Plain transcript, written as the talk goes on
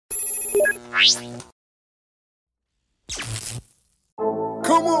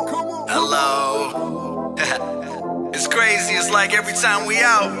Come on. Hello. It's crazy. It's like every time we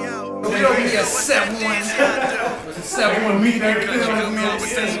out. We don't need a SevOne. SevOne meeting. You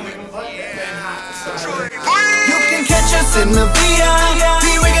can catch us in the VIP.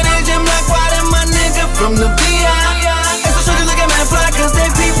 We got a gym like why and my nigga from the VIP. And so you looking mad fly cause they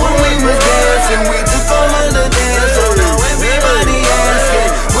peep when we was dancing. We took over the dance. So now everybody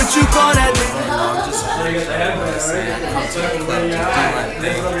asking what you call that nigga.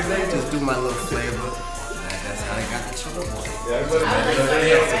 Just do my little flavor. That's how I got the Troi Boy.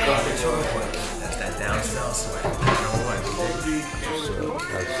 That's that down south swag.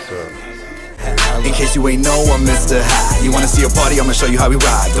 In case you ain't know, I'm Mr. High. You wanna see a party, I'ma show you how we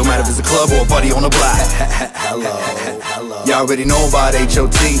ride. Don't matter if it's a club or a party on the block. Hello. Y'all already know about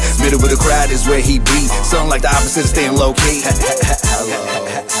H.O.T. Middle of the crowd is where he be. Something like the opposite of staying low key.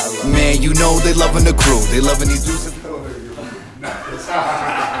 Man, you know they loving the crew. They loving these dudes.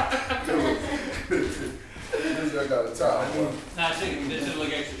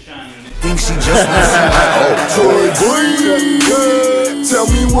 Think she just Troi Boy, tell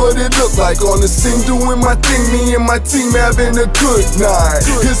me what it look like on the scene, doing my thing. Me and my team having a good night.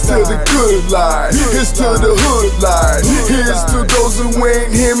 Here's to the good life. Here's to the hood life. Here's to those who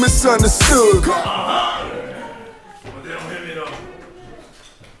ain't here misunderstood.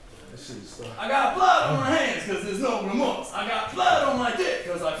 I got blood on my hands because there's no remorse. I got blood on my dick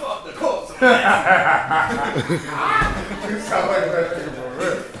because I fucked the corpse. You sound like that nigga for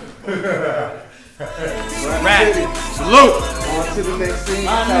real. Rap. Salute. On to the next scene.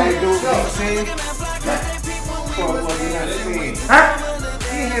 How we do next scene? Huh?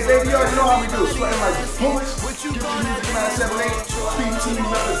 Yeah, baby, you already know how we do. Sweating like bullets. Give the music 978. BT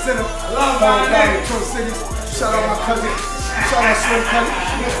representative. All down in Twin Cities. Shout out my cousin. Shout out Slim Cousin.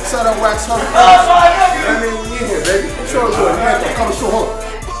 Shout out Waxhug FIlms. I mean, we in here, baby. TroiBoi, man, come show home.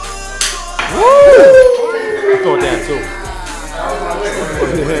 Woo! I thought that too.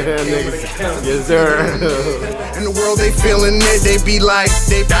 Yes, sir. In the world, they feeling it. They be like,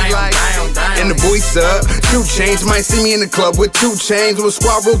 in the voice up. 2 Chainz might see me in the club with 2 Chainz. With a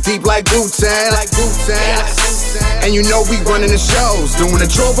squad real deep like Wu-Tang. And you know we running the shows, doing the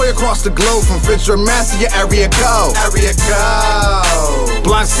TroiBoi across the globe, from Fisher Mass to your area code.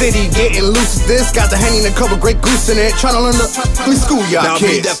 Block City getting loose as this, got the Henny and a couple great goose in it. Tryna learn the school y'all now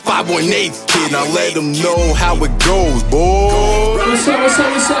kids. Now be that 518 kid, now let them know how it goes, boy. What's up, y'all?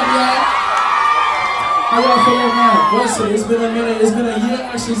 How y'all feeling now? Worcester, it's been a minute, it's been a year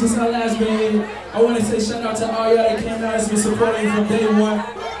actually since I last been here. I want to say shout out to all y'all that came out and been supporting from day one.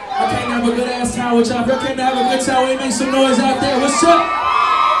 I came to have a good ass time with y'all. If y'all came to have a good time, we make some noise out there. What's up?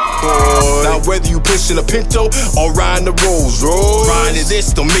 Boy. Now whether you pushing a Pinto or riding the Rolls Royce, riding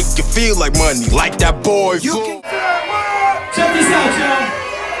this don't make you feel like money, like that boy. Check this out, y'all.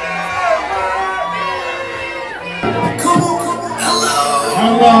 Come on.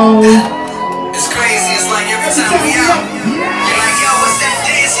 Hello. It's crazy. It's like every time we out. You're like, yo, what's that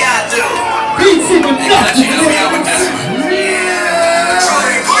dance y'all do? Beats in the nuts. You know we out with this one.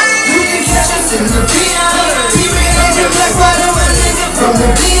 In the VIP, we got a black bottle, my nigga from the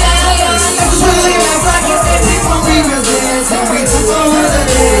VIP. Really like black and baby when we was dancing. We took over the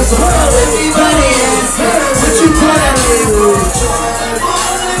dance, so now everybody asking what you call that nigga?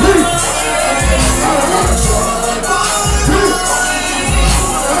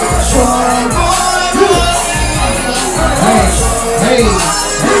 Hey.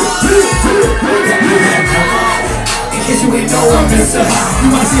 In case you ain't know, I'm Mr. High. You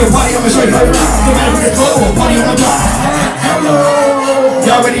wanna see a party, I'ma show you how to ride. No matter if it's club or a party on the block. Hello.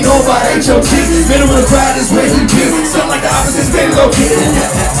 Y'all already know about H.O.T. Middle of the crowd is where he be. Something like the opposite, stay low key.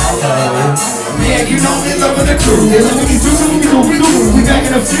 Man, you know they loving the crew. They loving these dudes, we do. We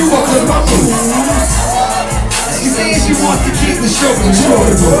backing a few, all cause of my moves. She saying she wants to keep the show with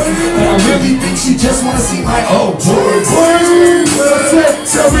TroiBoi, but I really think she just wanna see my old TroiBoi.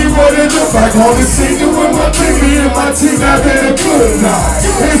 Tell me what it look like on the scene, doing my thing. Me and my team having a good night.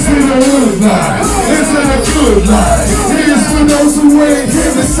 It's been a good night. It's been a good night. Here's for those who ain't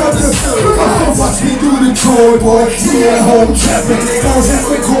here misunderstood. Watch me do the TroiBoi. Me at home trapping. They gon' have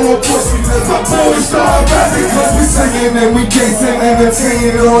to call pussy. My boys start rapping cause we singing and we can't sing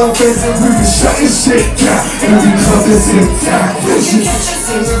entertaining on our faces. We be shutting shit down. Because it's in time.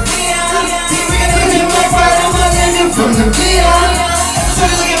 From the VIP. So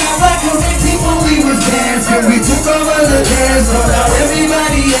you look at my black and red people, we was dancing. We took over the dance floor. Now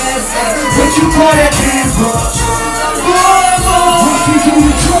everybody asking what you call that dance floor? Walk into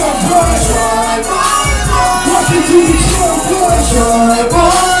the TroiBoi. Walk into the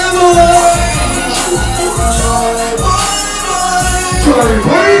TroiBoi.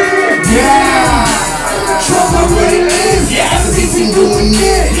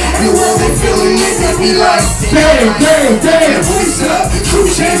 Damn, damn, damn. Voice up, True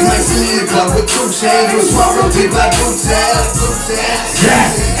Chainz racing in the club with True Chainz. We swap real deep like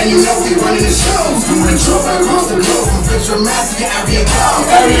Yeah. and you know we running the shows, doing trouble across the globe. From Fisher Matthew, area code.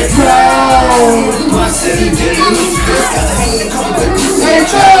 Area code. My city, Diddy, Ludacris, got to hang in a couple with crews. Hey,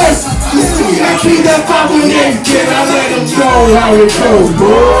 Trust. I keep that 518 kid, I let them know how it goes, boy.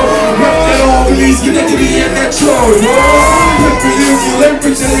 Rep that all these, get that Diddy and that Troi, boy. Pimpin' you,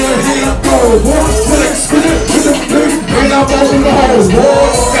 Olympics, and then here it goes, boy. Put Explicit, put them big, bring out all the hoes, boy.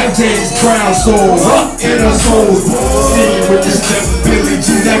 Got James Brown souls, up in our souls, boy. See with this step, Billy G,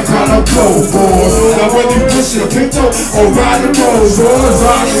 that crown of gold, boy. Now whether you push a pinto or ride the road, boy.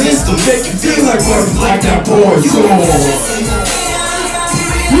 Ride this to make you feel like one, like that boy, so.